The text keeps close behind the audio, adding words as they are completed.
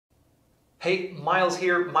Hey, Miles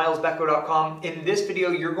here, milesbecko.com. In this video,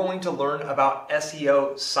 you're going to learn about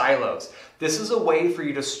SEO silos. This is a way for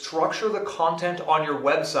you to structure the content on your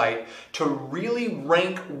website to really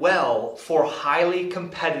rank well for highly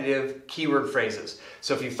competitive keyword phrases.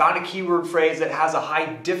 So if you found a keyword phrase that has a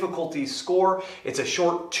high difficulty score, it's a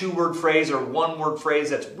short two-word phrase or one-word phrase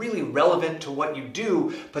that's really relevant to what you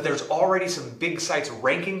do, but there's already some big sites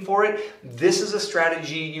ranking for it, this is a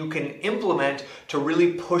strategy you can implement to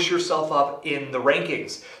really push yourself up in the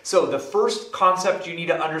rankings. So the first concept you need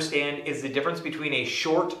to understand is the difference between a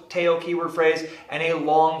short tail keyword phrase and a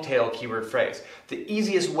long tail keyword phrase. The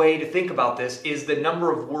easiest way to think about this is the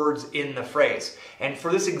number of words in the phrase. And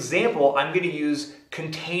for this example, I'm going to use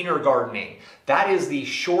container gardening. That is the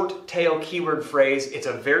short tail keyword phrase. It's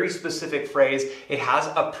a very specific phrase. It has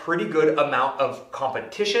a pretty good amount of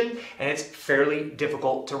competition and it's fairly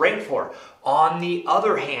difficult to rank for. On the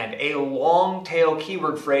other hand, a long tail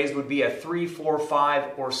keyword phrase would be a 3, 4,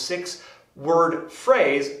 5, or 6 word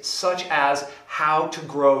phrase, such as how to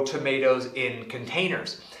grow tomatoes in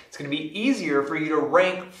containers. It's going to be easier for you to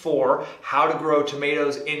rank for how to grow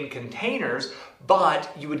tomatoes in containers, but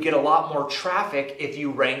you would get a lot more traffic if you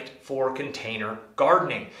ranked for container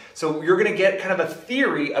gardening. So you're going to get kind of a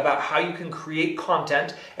theory about how you can create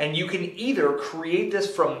content, and you can either create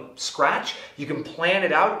this from scratch, you can plan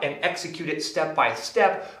it out and execute it step by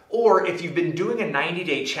step, or if you've been doing a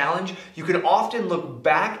 90-day challenge, you can often look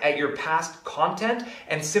back at your past content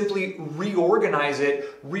and simply reorganize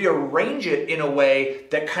it, rearrange it in a way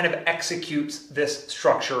that kind of executes this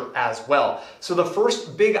structure as well. So the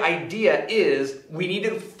first big idea is we need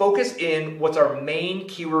to focus in what's our main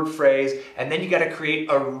keyword phrase, and then you got to create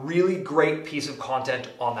a really great piece of content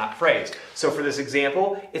on that phrase. So for this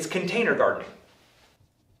example, it's container gardening.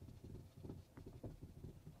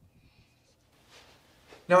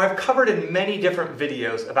 Now, I've covered in many different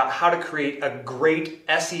videos about how to create a great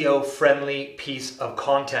SEO-friendly piece of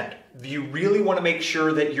content. You really want to make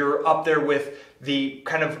sure that you're up there with the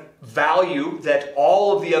kind of value that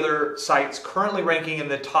all of the other sites currently ranking in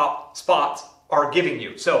the top spots are giving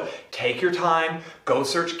you. So take your time, go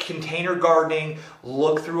search container gardening,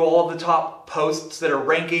 look through all of the top posts that are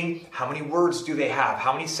ranking. How many words do they have?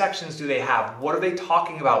 How many sections do they have? What are they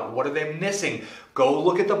talking about? What are they missing? Go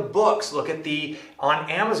look at the books, look at on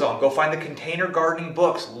Amazon, go find the container gardening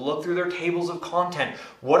books, look through their tables of content.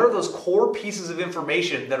 What are those core pieces of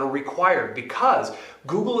information that are required? Because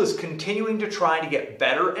Google is continuing to try to get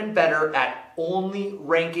better and better at only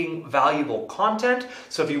ranking valuable content.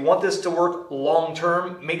 So if you want this to work long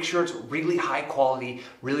term, make sure it's really high quality,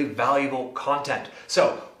 really valuable content.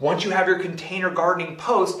 So once you have your container gardening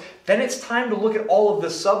post, then it's time to look at all of the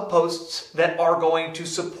sub posts that are going to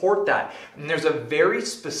support that. And there's a very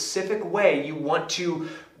specific way you want to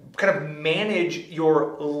kind of manage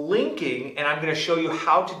your linking, and I'm going to show you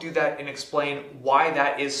how to do that and explain why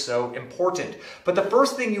that is so important. But the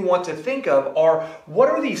first thing you want to think of are, what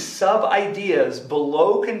are these sub ideas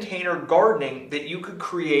below container gardening that you could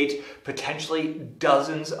create potentially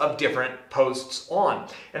dozens of different posts on?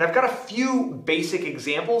 And I've got a few basic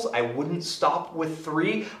examples. I wouldn't stop with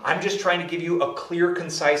 3. I'm just trying to give you a clear,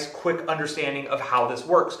 concise, quick understanding of how this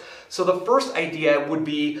works. So the first idea would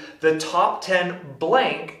be the top 10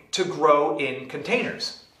 blank to grow in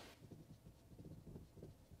containers.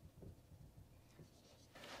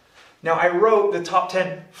 Now, I wrote the top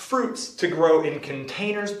 10 fruits to grow in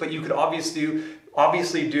containers, but you could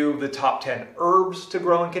obviously do the top 10 herbs to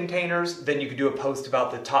grow in containers. Then you could do a post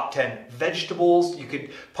about the top 10 vegetables. You could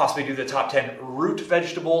possibly do the top 10 root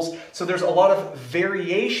vegetables. So there's a lot of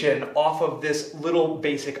variation off of this little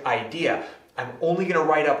basic idea. I'm only going to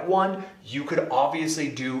write up one. You could obviously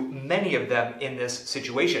do many of them in this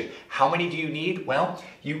situation. How many do you need? Well,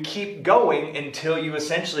 you keep going until you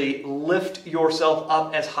essentially lift yourself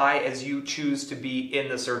up as high as you choose to be in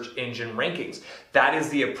the search engine rankings. That is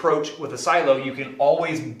the approach with a silo. You can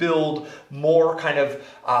always build more kind of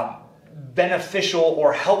beneficial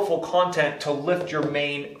or helpful content to lift your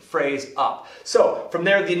main phrase up. So from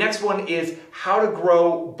there, the next one is how to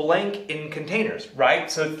grow blank in containers,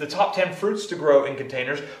 right? So the top 10 fruits to grow in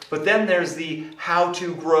containers, but then there's the how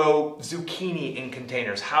to grow zucchini in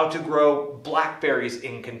containers, how to grow blackberries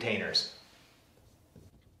in containers.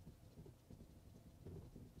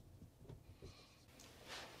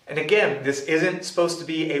 And again, this isn't supposed to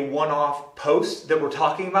be a one-off post that we're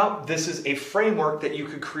talking about. This is a framework that you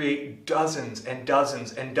could create dozens and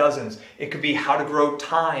dozens and dozens. It could be how to grow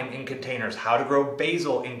thyme in containers, how to grow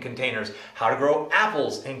basil in containers, how to grow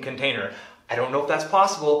apples in containers. I don't know if that's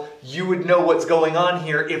possible. You would know what's going on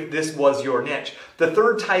here if this was your niche. The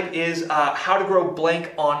third type is how to grow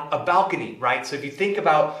blank on a balcony, right? So if you think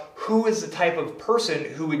about who is the type of person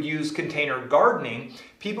who would use container gardening,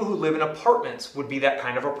 people who live in apartments would be that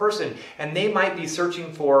kind of a person. And they might be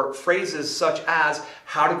searching for phrases such as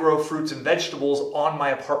how to grow fruits and vegetables on my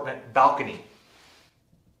apartment balcony.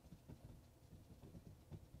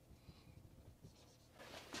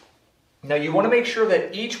 Now you want to make sure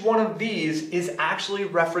that each one of these is actually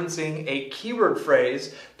referencing a keyword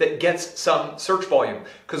phrase that gets some search volume.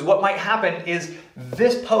 Because what might happen is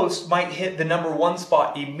this post might hit the #1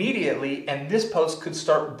 spot immediately, and this post could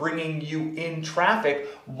start bringing you in traffic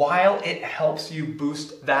while it helps you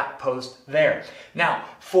boost that post there. Now,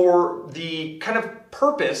 for the kind of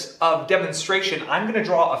purpose of demonstration, I'm going to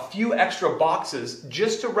draw a few extra boxes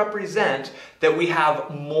just to represent that we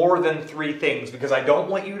have more than 3 things, because I don't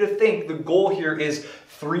want you to think the goal here is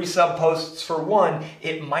 3 sub posts for one.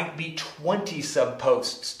 It might be 20 sub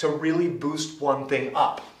posts to really boost one thing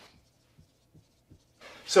up.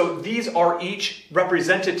 So these are each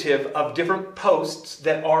representative of different posts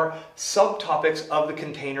that are subtopics of the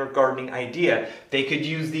container gardening idea. They could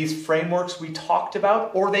use these frameworks we talked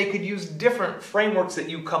about, or they could use different frameworks that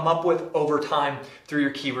you come up with over time through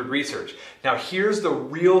your keyword research. Now here's the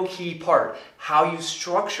real key part. How you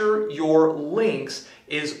structure your links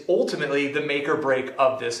is ultimately the make or break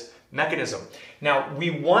of this mechanism. Now, we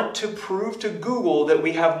want to prove to Google that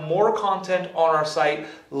we have more content on our site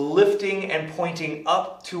lifting and pointing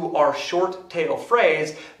up to our short tail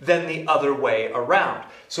phrase than the other way around.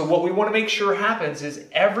 So what we want to make sure happens is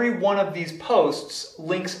every one of these posts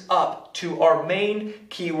links up to our main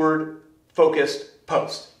keyword focused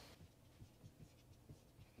post.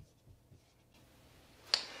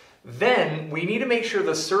 Then we need to make sure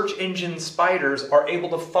the search engine spiders are able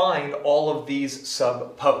to find all of these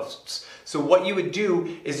sub posts. So what you would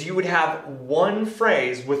do is you would have one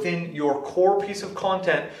phrase within your core piece of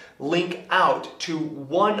content link out to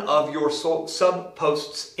one of your sub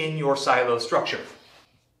posts in your silo structure.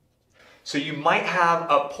 So you might have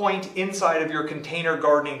a point inside of your container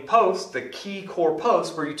gardening post, the key core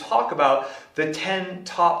post, where you talk about the 10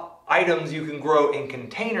 top items you can grow in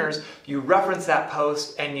containers. You reference that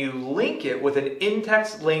post and you link it with an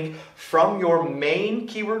in-text link from your main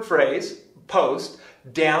keyword phrase post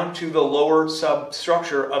down to the lower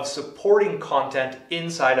substructure of supporting content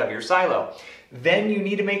inside of your silo. Then you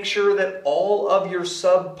need to make sure that all of your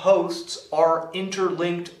sub posts are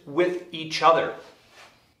interlinked with each other.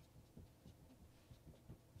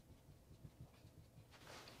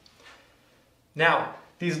 Now,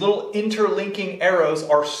 these little interlinking arrows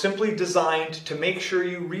are simply designed to make sure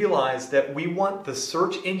you realize that we want the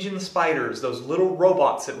search engine spiders, those little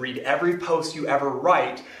robots that read every post you ever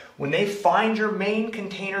write, when they find your main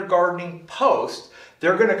container gardening post,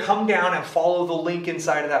 they're going to come down and follow the link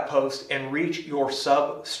inside of that post and reach your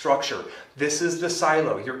substructure. This is the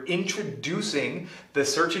silo. You're introducing the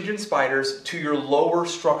search engine spiders to your lower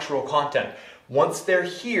structural content. Once they're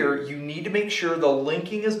here, you need to make sure the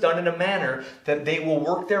linking is done in a manner that they will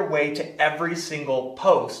work their way to every single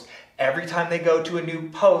post. Every time they go to a new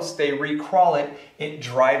post, they recrawl it, it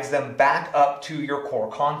drives them back up to your core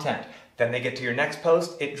content. Then they get to your next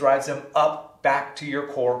post, it drives them up back to your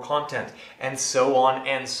core content, and so on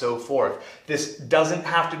and so forth. This doesn't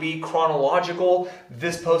have to be chronological.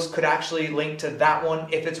 This post could actually link to that one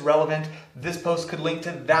if it's relevant. This post could link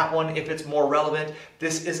to that one if it's more relevant.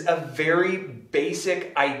 This is a very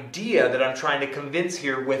basic idea that I'm trying to convince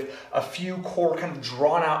here with a few core kind of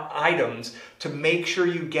drawn out items to make sure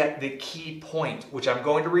you get the key point, which I'm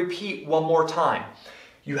going to repeat one more time.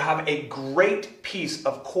 You have a great piece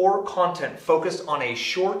of core content focused on a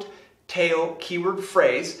short tail keyword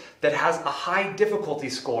phrase that has a high difficulty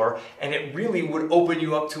score, and it really would open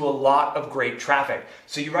you up to a lot of great traffic.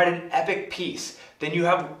 So you write an epic piece, then you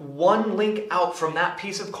have one link out from that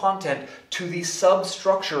piece of content to the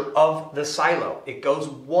substructure of the silo. It goes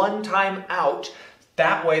one time out.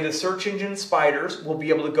 That way the search engine spiders will be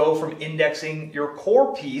able to go from indexing your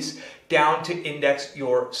core piece down to index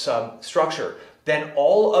your substructure. Then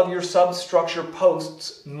all of your substructure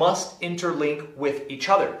posts must interlink with each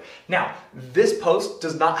other. Now, this post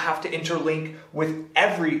does not have to interlink with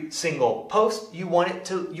every single post. You want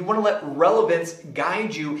to let relevance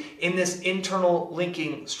guide you in this internal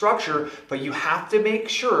linking structure, but you have to make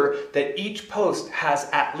sure that each post has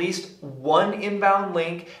at least one inbound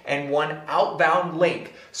link and one outbound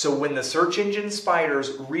link. So when the search engine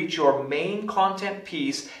spiders reach your main content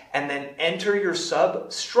piece and then enter your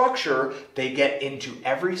substructure, they get into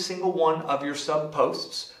every single one of your sub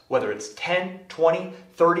posts, whether it's 10, 20,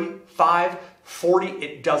 30, 5, 40,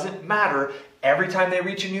 it doesn't matter. Every time they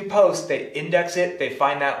reach a new post, they index it, they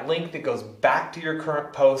find that link that goes back to your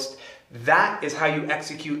current post. That is how you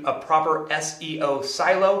execute a proper SEO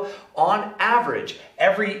silo. On average,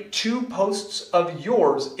 every 2 posts of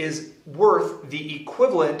yours is worth the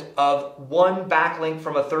equivalent of 1 backlink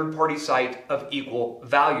from a third-party site of equal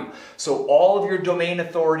value. So all of your domain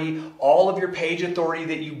authority, all of your page authority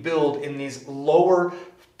that you build in these lower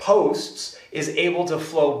posts is able to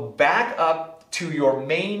flow back up to your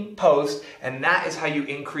main post, and that is how you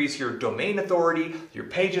increase your domain authority, your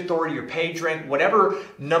page rank, whatever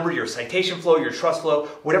number, your citation flow, your trust flow,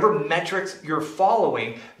 whatever metrics you're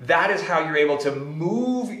following, that is how you're able to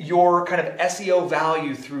move your kind of SEO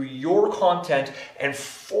value through your content and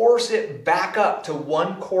force it back up to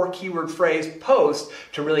 1 core keyword phrase post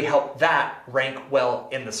to really help that rank well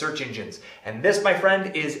in the search engines. And this, my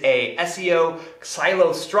friend, is a SEO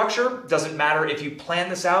silo structure. Doesn't matter if you plan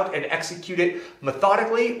this out and execute it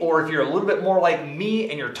methodically, or if you're a little bit more like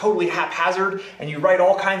me and you're totally haphazard and you write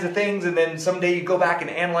all kinds of things and then someday you go back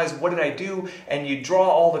and analyze what did I do and you draw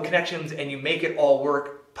all the connections and you make it all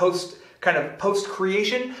work post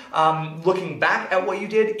creation, looking back at what you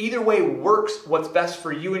did. Either way works. What's best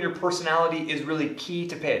for you and your personality is really key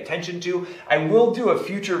to pay attention to. I will do a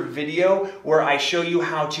future video where I show you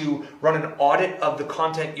how to run an audit of the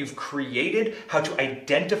content you've created, how to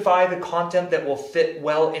identify the content that will fit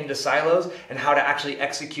well into silos, and how to actually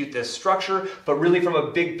execute this structure. But really, from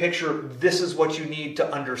a big picture, this is what you need to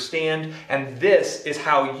understand, and this is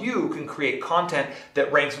how you can create content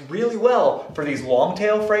that ranks really well for these long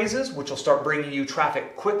tail phrases, which will start bringing you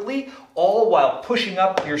traffic quickly, all while pushing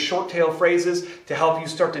up your short tail phrases to help you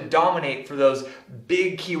start to dominate for those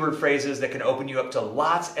big keyword phrases that can open you up to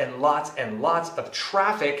lots and lots and lots of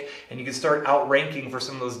traffic, and you can start outranking for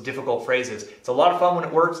some of those difficult phrases. It's a lot of fun when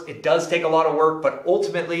it works. It does take a lot of work, but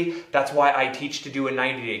ultimately that's why I teach to do a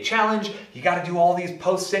 90-day challenge. You got to do all these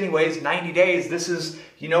posts anyways. 90 days, this is,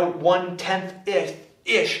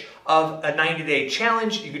 1/10-ish of a 90-day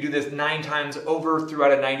challenge. You could do this 9 times over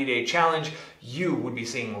throughout a 90-day challenge. You would be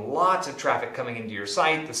seeing lots of traffic coming into your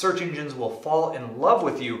site. The search engines will fall in love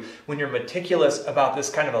with you when you're meticulous about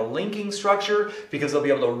this kind of a linking structure, because they'll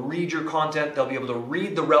be able to read your content, they'll be able to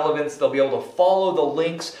read the relevance, they'll be able to follow the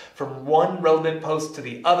links from one relevant post to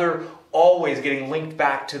the other, always getting linked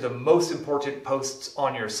back to the most important posts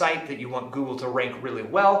on your site that you want Google to rank really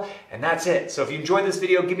well, and that's it. So if you enjoyed this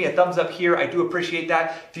video, give me a thumbs up here. I do appreciate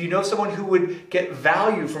that. If you know someone who would get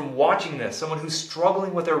value from watching this, someone who's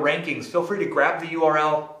struggling with their rankings, feel free to grab the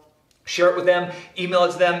URL, share it with them, email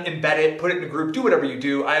it to them, embed it, put it in a group, do whatever you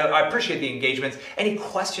do. I appreciate the engagements. Any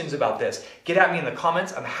questions about this, get at me in the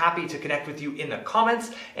comments. I'm happy to connect with you in the comments.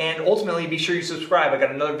 And ultimately, be sure you subscribe. I got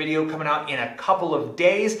another video coming out in a couple of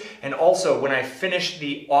days. And also, when I finish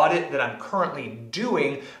the audit that I'm currently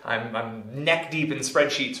doing, I'm neck deep in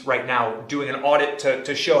spreadsheets right now, doing an audit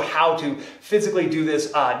to show how to physically do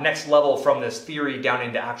this next level from this theory down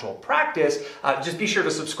into actual practice. Just be sure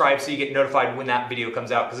to subscribe so you get notified when that video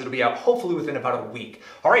comes out, because it'll be out hopefully within about a week.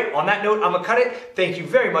 All right, on that note, I'm gonna cut it. Thank you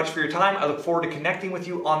very much for your time. I look forward to connecting with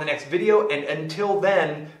you on the next video, and until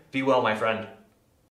then, be well, my friend.